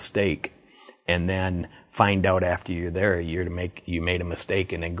make a mistake, and then find out after you're there a year you made a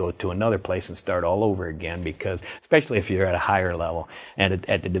mistake, and then go to another place and start all over again. Because especially if you're at a higher level, and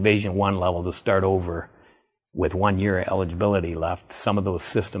at the Division I level, to start over with 1 year of eligibility left, some of those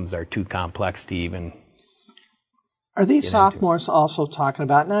systems are too complex to even. Are these sophomores also talking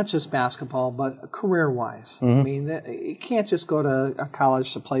about not just basketball, but career-wise? Mm-hmm. I mean, you can't just go to a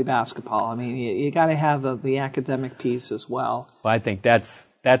college to play basketball. I mean, you got to have the academic piece as well. Well, I think that's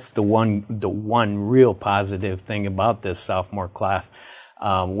the one real positive thing about this sophomore class,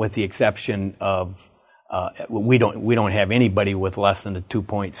 with the exception of we don't have anybody with less than a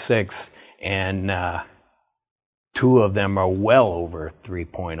 2.6, and two of them are well over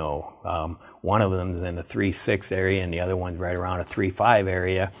 3.0. One of them is in the 3.6 area, and the other one's right around a 3.5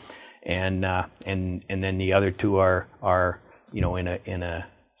 area, and then the other two are you know in a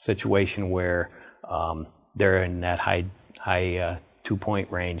situation where they're in that high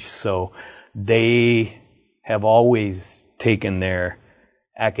 2-point range. So they have always taken their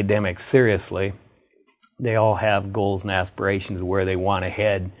academics seriously. They all have goals and aspirations where they want to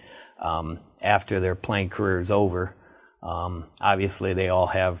head after their playing career is over. Obviously, they all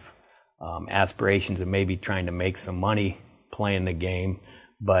have aspirations of maybe trying to make some money playing the game,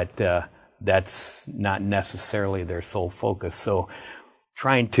 but that's not necessarily their sole focus. So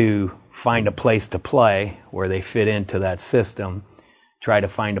trying to find a place to play where they fit into that system, try to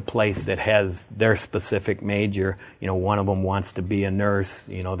find a place that has their specific major. You know, one of them wants to be a nurse.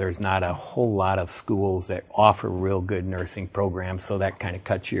 You know, there's not a whole lot of schools that offer real good nursing programs, so that kind of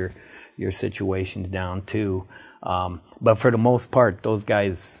cuts your situations down too. But for the most part, those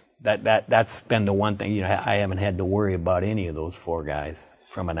guys, that's been the one thing. You know, I haven't had to worry about any of those four guys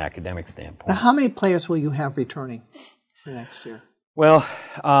from an academic standpoint. Now, how many players will you have returning for next year? Well,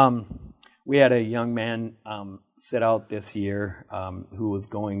 we had a young man sit out this year who was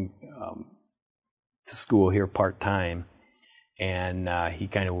going to school here part-time, and he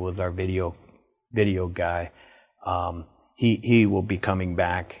kind of was our video guy. He will be coming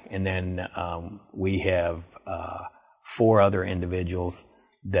back, and then we have 4 other individuals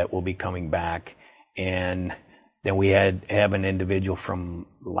that will be coming back, and then we have an individual from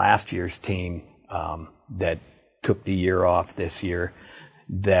last year's team that took the year off this year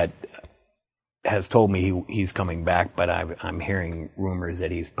that has told me he's coming back, but I'm hearing rumors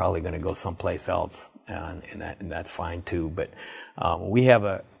that he's probably going to go someplace else, and that's fine too. But we have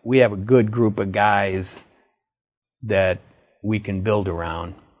a good group of guys that we can build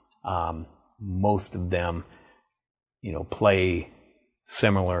around. Most of them, you know, play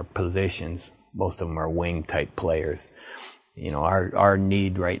similar positions. Most of them are wing type players. You know, our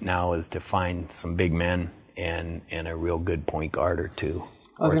need right now is to find some big men and a real good point guard or two.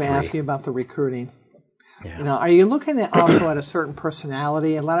 I was going to ask you about the recruiting. Yeah. Are you looking at also at a certain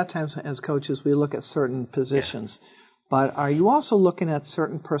personality? A lot of times as coaches, we look at certain positions, but are you also looking at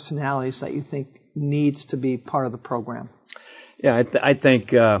certain personalities that you think needs to be part of the program? Yeah, I think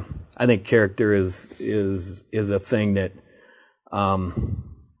character is a thing that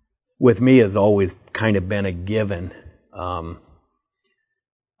with me has always kind of been a given.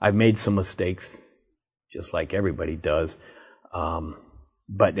 I've made some mistakes, just like everybody does.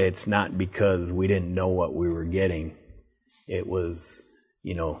 But it's not because we didn't know what we were getting. It was,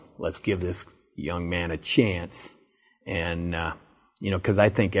 let's give this young man a chance. And, because I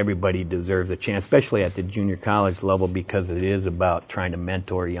think everybody deserves a chance, especially at the junior college level, because it is about trying to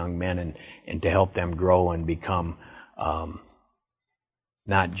mentor young men and to help them grow and become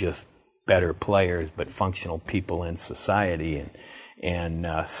not just better players, but functional people in society.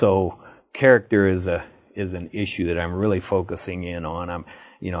 And so character is an issue that I'm really focusing in on.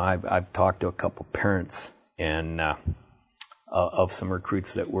 I've talked to a couple parents and of some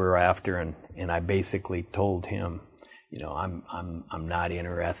recruits that we're after, and I basically told him, I'm not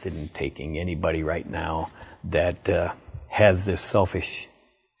interested in taking anybody right now that has this selfish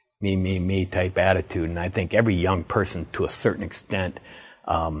me type attitude. And I think every young person, to a certain extent,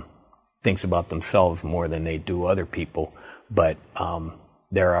 thinks about themselves more than they do other people. But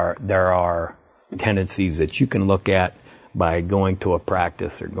there are tendencies that you can look at by going to a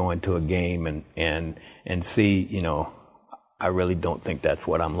practice or going to a game and see, I really don't think that's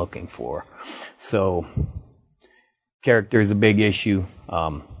what I'm looking for. So character is a big issue.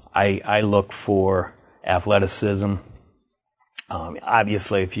 I look for athleticism.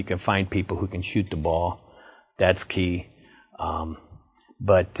 Obviously, if you can find people who can shoot the ball, that's key.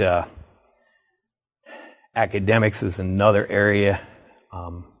 But academics is another area.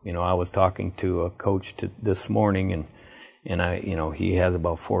 I was talking to a coach this morning, and he has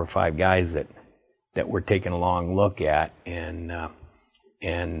about 4 or 5 guys that we're taking a long look at, and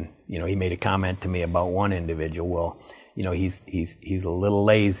he made a comment to me about one individual. Well, he's a little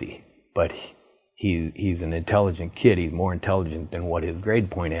lazy, but he's an intelligent kid. He's more intelligent than what his grade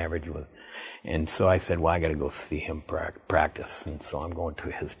point average was. And so I said, well, I got to go see him practice, and so I'm going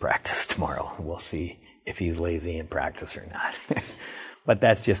to his practice tomorrow. We'll see if he's lazy in practice or not. But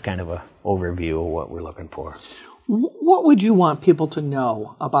that's just kind of an overview of what we're looking for. What would you want people to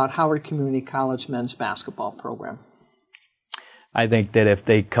know about Howard Community College men's basketball program? I think that if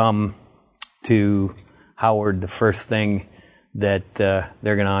they come to Howard, the first thing that they're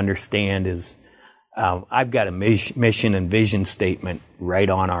going to understand is I've got a mission and vision statement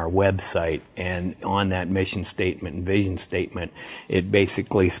right on our website, and on that mission statement and vision statement, it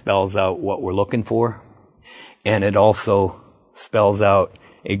basically spells out what we're looking for, and it also spells out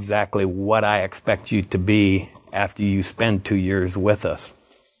exactly what I expect you to be after you spend 2 years with us.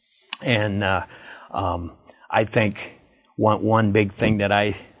 And I think one big thing that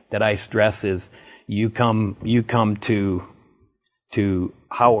I stress is you come to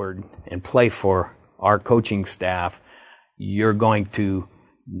Howard and play for our coaching staff, you're going to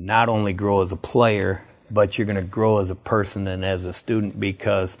not only grow as a player, but you're going to grow as a person and as a student,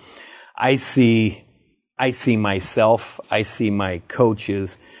 because I see myself, I see my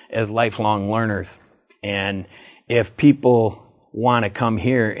coaches as lifelong learners. And if people want to come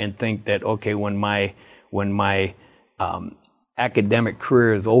here and think that, okay, when my academic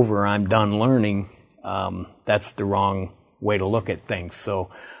career is over, I'm done learning, that's the wrong way to look at things. So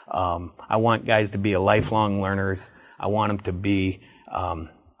I want guys to be lifelong learners. I want them to be,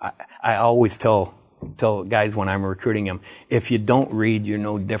 I always tell guys when I'm recruiting them, if you don't read, you're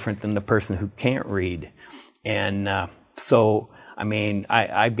no different than the person who can't read. And so,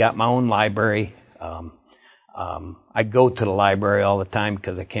 I've got my own library. I go to the library all the time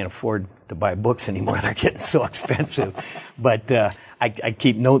because I can't afford to buy books anymore. They're getting so expensive. But I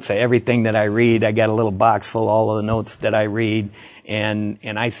keep notes of everything that I read. I got a little box full of all of the notes that I read. And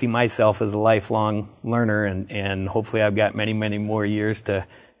I see myself as a lifelong learner, and hopefully I've got many, many more years to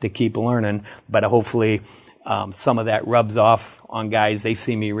keep learning. But hopefully some of that rubs off on guys. They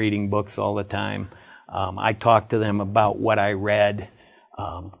see me reading books all the time. I talk to them about what I read,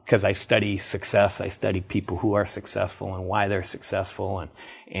 because I study success. I study people who are successful and why they're successful,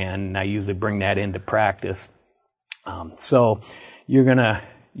 and I usually bring that into practice. So you're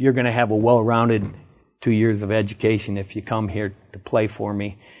gonna have a well-rounded 2 years of education if you come here to play for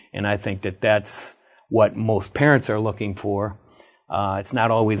me, and I think that that's what most parents are looking for. It's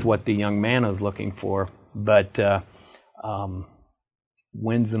not always what the young man is looking for, but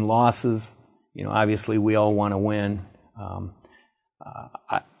wins and losses. Obviously we all want to win.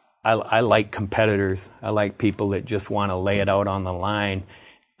 I like competitors. I like people that just want to lay it out on the line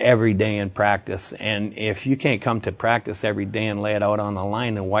every day in practice. And if you can't come to practice every day and lay it out on the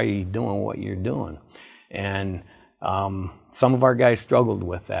line, then why are you doing what you're doing? And some of our guys struggled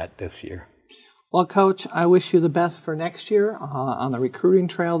with that this year. Well, Coach, I wish you the best for next year on the recruiting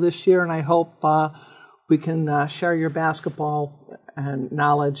trail this year, and I hope we can share your basketball and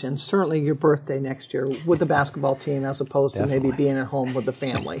knowledge, and certainly your birthday next year with the basketball team as opposed to maybe being at home with the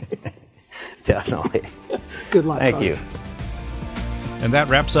family. Definitely. Good luck. Thank Coach. you. And that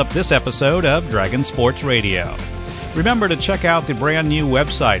wraps up this episode of Dragon Sports Radio. Remember to check out the brand new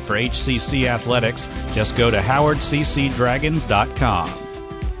website for HCC Athletics. Just go to howardccdragons.com.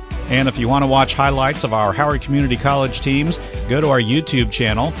 And if you want to watch highlights of our Howard Community College teams, go to our YouTube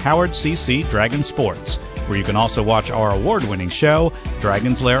channel, Howard CC Dragon Sports, where you can also watch our award-winning show,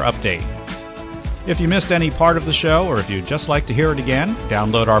 Dragon's Lair Update. If you missed any part of the show, or if you'd just like to hear it again,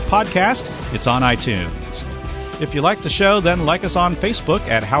 download our podcast. It's on iTunes. If you like the show, then like us on Facebook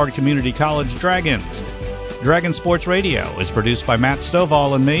at Howard Community College Dragons. Dragon Sports Radio is produced by Matt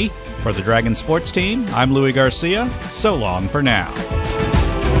Stovall and me. For the Dragon Sports team, I'm Louis Garcia. So long for now.